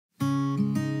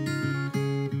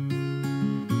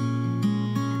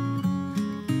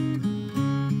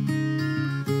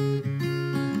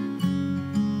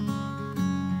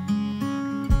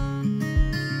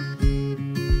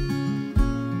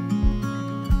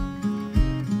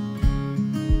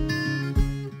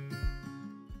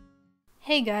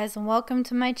Hey guys, and welcome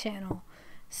to my channel.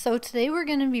 So today we're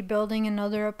going to be building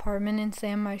another apartment in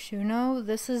San Myshuno.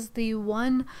 This is the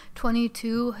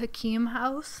 122 Hakeem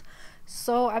house.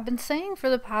 So I've been saying for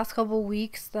the past couple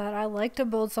weeks that I like to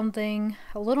build something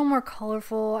a little more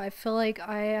colorful. I feel like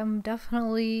I am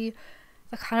definitely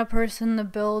the kind of person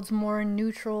that builds more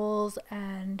neutrals,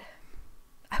 and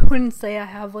I wouldn't say I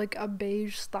have like a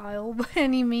beige style by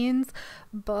any means,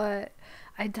 but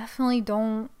I definitely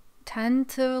don't tend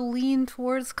to lean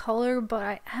towards color, but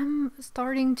I am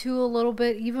starting to a little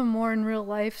bit, even more in real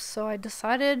life. So I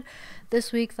decided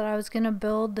this week that I was gonna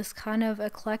build this kind of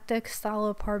eclectic style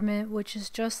apartment, which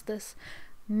is just this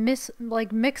mix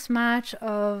match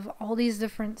of all these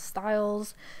different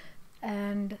styles,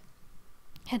 and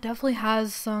it definitely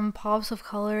has some pops of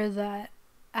color that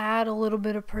add a little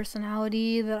bit of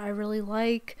personality that I really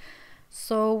like.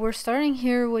 So we're starting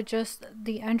here with just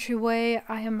the entryway.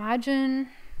 I imagine,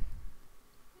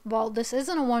 well, this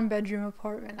isn't a one-bedroom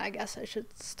apartment. I guess I should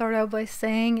start out by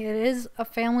saying it is a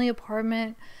family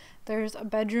apartment. There's a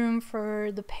bedroom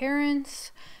for the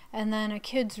parents and then a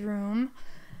kid's room,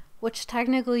 which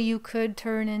technically you could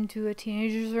turn into a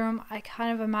teenager's room. I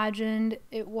kind of imagined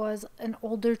it was an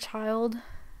older child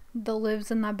that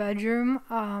lives in that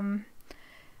bedroom.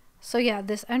 So yeah,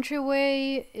 this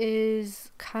entryway is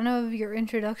kind of your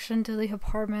introduction to the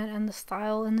apartment and the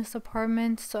style in this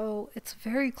apartment. So it's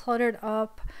very cluttered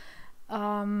up.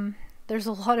 There's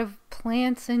a lot of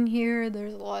plants in here.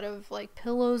 There's a lot of like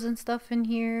pillows and stuff in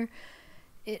here.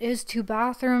 It is 2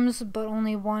 bathrooms, but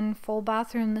only 1 full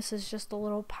bathroom. This is just a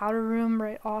little powder room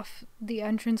right off the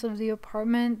entrance of the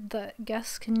apartment that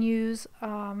guests can use.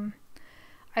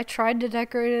 I tried to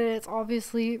decorate it. It's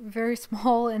obviously very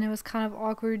small, and it was kind of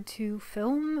awkward to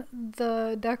film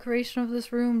the decoration of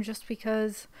this room just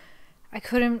because I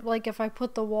couldn't, like, if I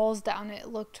put the walls down, it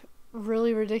looked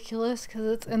really ridiculous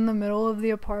because it's in the middle of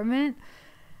the apartment.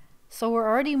 So we're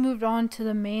already moved on to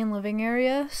the main living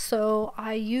area. So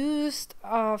I used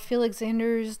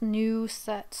Felixander's new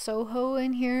set Soho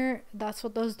in here. That's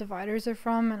what those dividers are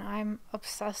from, and I'm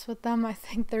obsessed with them. I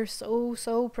think they're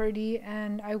so pretty,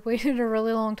 and I waited a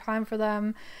really long time for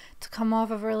them to come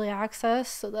off of early access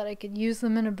so that I could use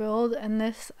them in a build, and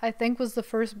this I think was the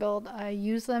first build I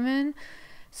used them in.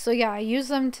 So yeah, I used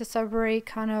them to separate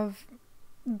kind of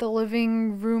the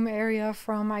living room area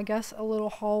from, I guess, a little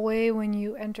hallway when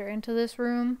you enter into this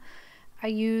room. I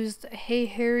used Hey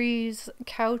Harry's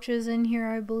couches in here.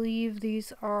 I believe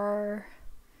these are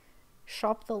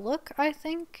Shop the Look, I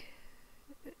think,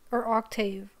 or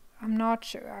Octave. I'm not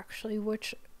sure actually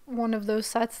which one of those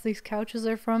sets these couches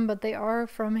are from, but they are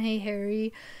from Hey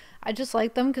Harry. I just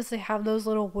like them because they have those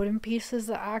little wooden pieces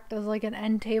that act as like an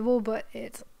end table, but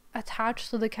it's attached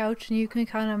to the couch, and you can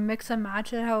kind of mix and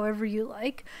match it however you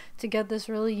like to get this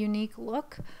really unique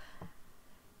look.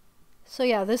 So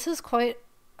yeah, this is quite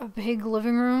a big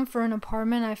living room for an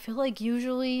apartment. I feel like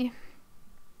usually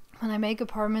when I make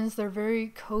apartments, they're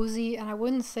very cozy, and I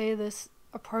wouldn't say this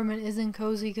apartment isn't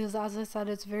cozy because, as I said,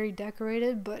 it's very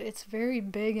decorated, but it's very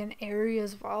big and airy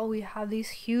as well. We have these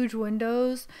huge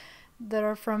windows that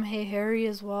are from Hey Harry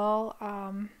as well,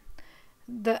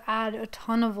 that add a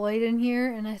ton of light in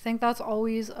here, and I think that's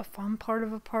always a fun part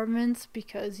of apartments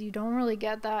because you don't really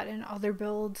get that in other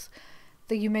builds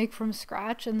that you make from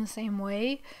scratch in the same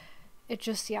way. It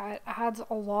just, yeah, it adds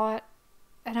a lot.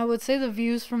 And I would say the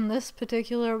views from this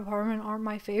particular apartment aren't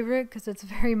my favorite because it's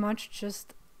very much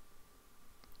just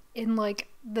in like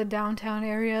the downtown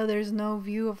area. There's no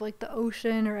view of like the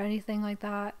ocean or anything like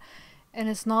that, and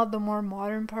it's not the more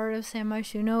modern part of San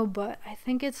Myshuno, but I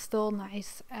think it's still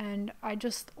nice, and I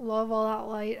just love all that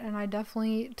light, and I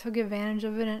definitely took advantage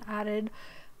of it and added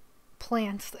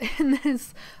plants in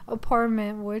this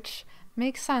apartment, which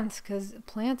makes sense because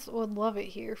plants would love it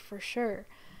here for sure.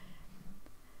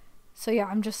 So yeah,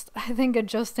 I'm just, I think,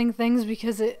 adjusting things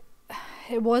because it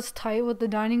was tight with the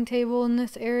dining table in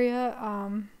this area,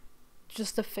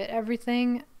 just to fit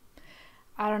everything.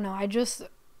 I don't know,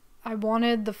 I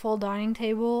wanted the full dining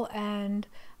table, and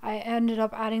I ended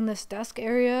up adding this desk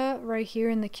area right here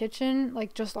in the kitchen,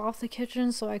 like just off the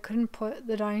kitchen, so I couldn't put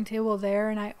the dining table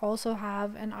there, and I also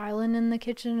have an island in the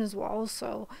kitchen as well,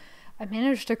 so I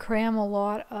managed to cram a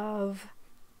lot of,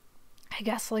 I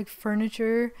guess, like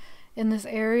furniture in this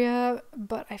area,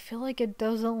 but I feel like it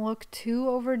doesn't look too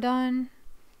overdone.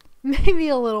 Maybe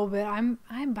a little bit. I'm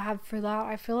bad for that.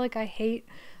 I feel like I hate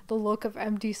the look of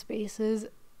empty spaces,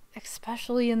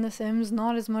 especially in The Sims,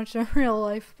 not as much in real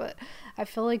life, but I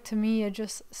feel like to me it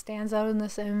just stands out in The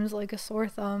Sims like a sore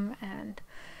thumb, and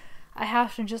I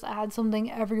have to just add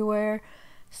something everywhere.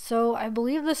 So I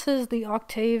believe this is the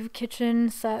Octave kitchen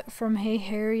set from Hey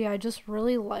Harry. I just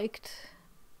really liked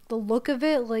the look of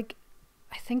it, like,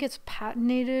 I think it's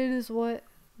patinated is what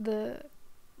the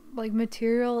like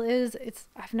material is.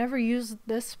 I've never used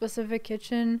this specific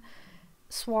kitchen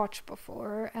swatch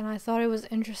before, and I thought it was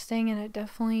interesting, and it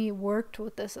definitely worked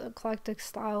with this eclectic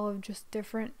style of just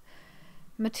different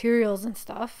materials and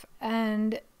stuff.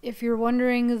 And if you're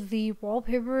wondering, the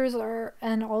wallpapers are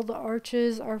and all the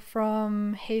arches are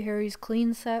from Hey Harry's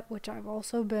Clean set, which I've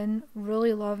also been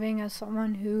really loving as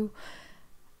someone who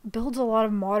builds a lot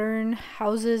of modern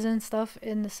houses and stuff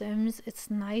in The Sims. It's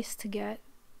nice to get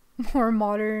more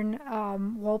modern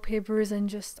wallpapers and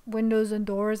just windows and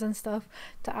doors and stuff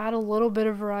to add a little bit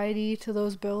of variety to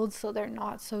those builds so they're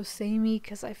not so samey,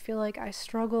 because I feel like I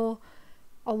struggle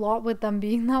a lot with them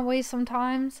being that way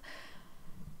sometimes.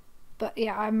 But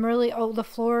yeah, I'm really, oh, the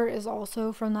floor is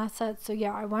also from that set. So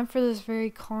yeah, I went for this very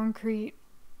concrete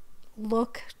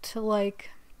look to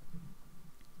like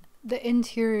the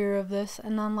interior of this,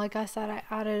 and then like I said, I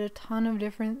added a ton of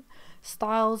different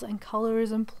styles and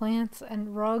colors and plants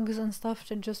and rugs and stuff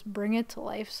to just bring it to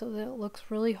life so that it looks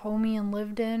really homey and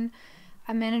lived in.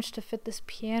 I managed to fit this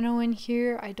piano in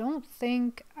here. I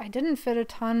didn't fit a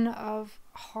ton of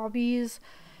hobbies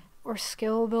or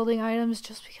skill building items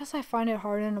just because I find it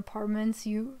hard in apartments.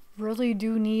 You really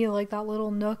do need like that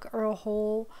little nook or a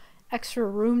whole extra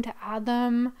room to add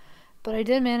them. But I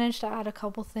did manage to add a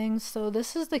couple things. So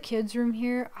this is the kids' room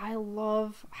here. I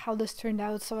love how this turned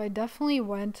out. So I definitely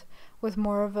went with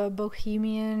more of a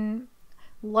bohemian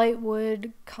light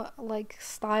wood like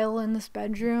style in this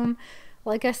bedroom.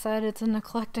 Like I said, it's an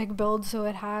eclectic build, so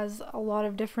it has a lot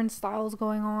of different styles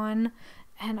going on.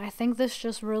 And I think this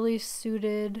just really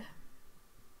suited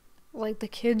like the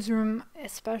kids' room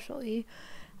especially.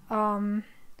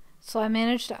 So I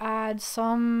managed to add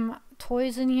some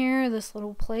toys in here, this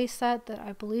little play set that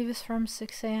I believe is from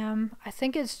 6am. I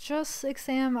think it's just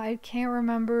 6am. I can't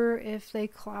remember if they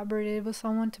collaborated with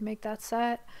someone to make that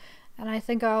set. And I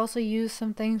think I also used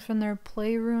some things from their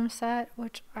playroom set,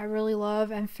 which I really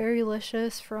love, and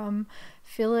Fairylicious from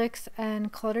Felix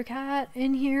and Cluttercat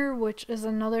in here, which is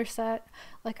another set.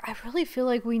 Like, I really feel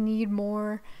like we need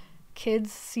more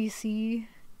kids CC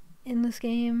in this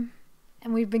game.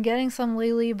 And we've been getting some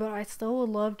lately, but I still would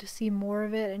love to see more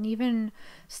of it. And even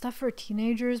stuff for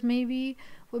teenagers maybe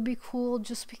would be cool,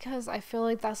 just because I feel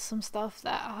like that's some stuff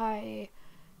that I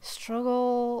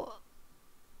struggle,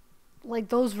 like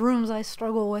those rooms I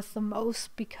struggle with the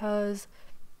most, because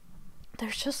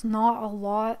there's just not a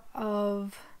lot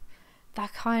of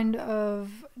that kind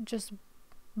of just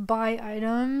buy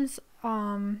items.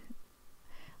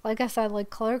 Like I said,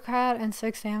 like Cluttercat and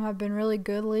 6am have been really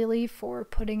good lately for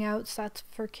putting out sets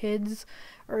for kids,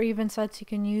 or even sets you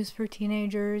can use for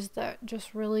teenagers that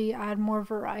just really add more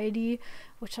variety,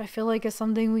 which I feel like is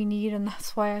something we need, and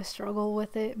that's why I struggle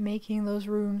with it, making those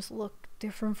rooms look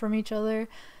different from each other.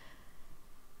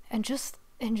 And just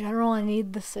in general, I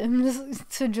need The Sims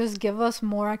to just give us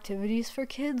more activities for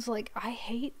kids. Like,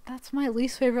 that's my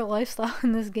least favorite lifestyle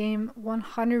in this game,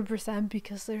 100%,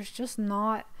 because there's just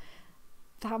not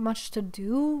that much to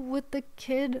do with the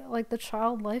kid, like the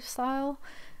child lifestyle,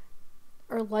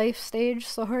 or life stage,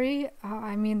 sorry.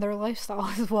 I mean their lifestyle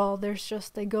as well. There's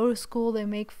just, they go to school, they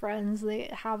make friends, they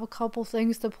have a couple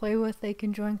things to play with, they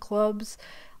can join clubs.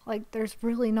 Like, there's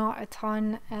really not a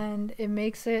ton, and it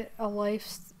makes it a life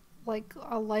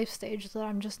stage that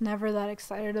I'm just never that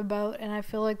excited about, and I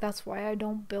feel like that's why I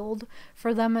don't build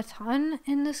for them a ton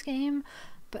in this game.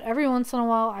 But every once in a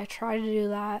while I try to do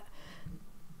that.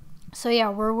 So yeah,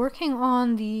 we're working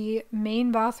on the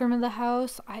main bathroom of the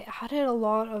house. I added a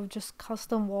lot of just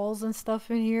custom walls and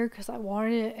stuff in here because I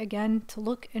wanted it, again, to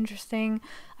look interesting.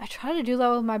 I try to do that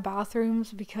with my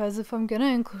bathrooms because if I'm gonna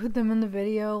include them in the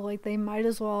video, like, they might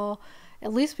as well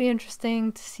at least be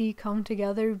interesting to see come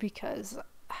together, because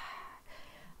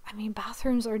I mean,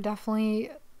 bathrooms are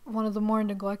definitely one of the more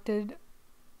neglected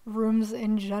rooms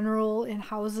in general in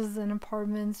houses and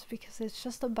apartments, because it's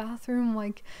just a bathroom.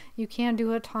 Like, you can't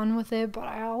do a ton with it, but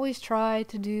I always try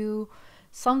to do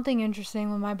something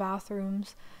interesting with my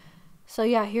bathrooms. So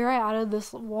yeah, here I added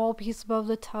this wall piece above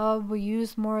the tub. We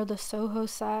used more of the Soho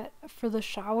set for the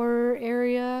shower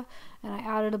area, and I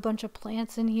added a bunch of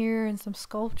plants in here and some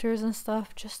sculptures and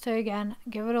stuff just to, again,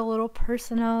 give it a little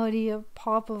personality, a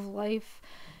pop of life.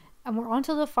 And we're on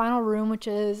to the final room, which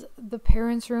is the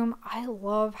parents' room. I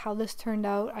love how this turned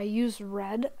out. I used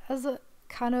red as a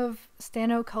kind of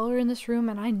standout color in this room,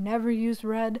 and I never used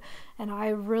red, and I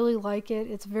really like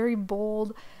it. It's very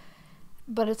bold,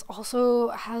 but it's also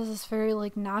has this very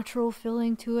like natural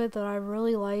feeling to it that I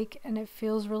really like, and it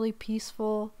feels really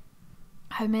peaceful.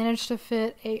 I managed to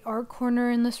fit a art corner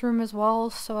in this room as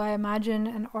well, so I imagine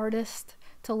an artist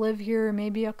to live here, or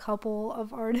maybe a couple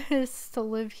of artists to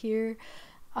live here.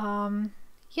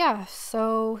 Yeah,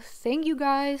 so thank you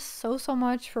guys so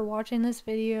much for watching this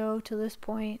video to this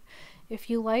point. If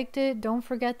you liked it, don't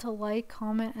forget to like,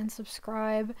 comment, and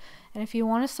subscribe. And if you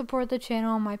want to support the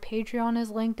channel, my Patreon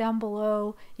is linked down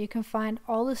below. You can find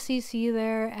all the CC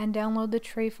there and download the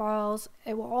tray files.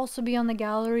 It will also be on the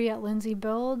gallery at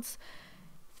lindsaybuilds.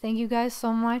 Thank you guys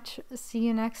so much. See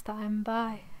you next time.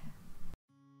 Bye.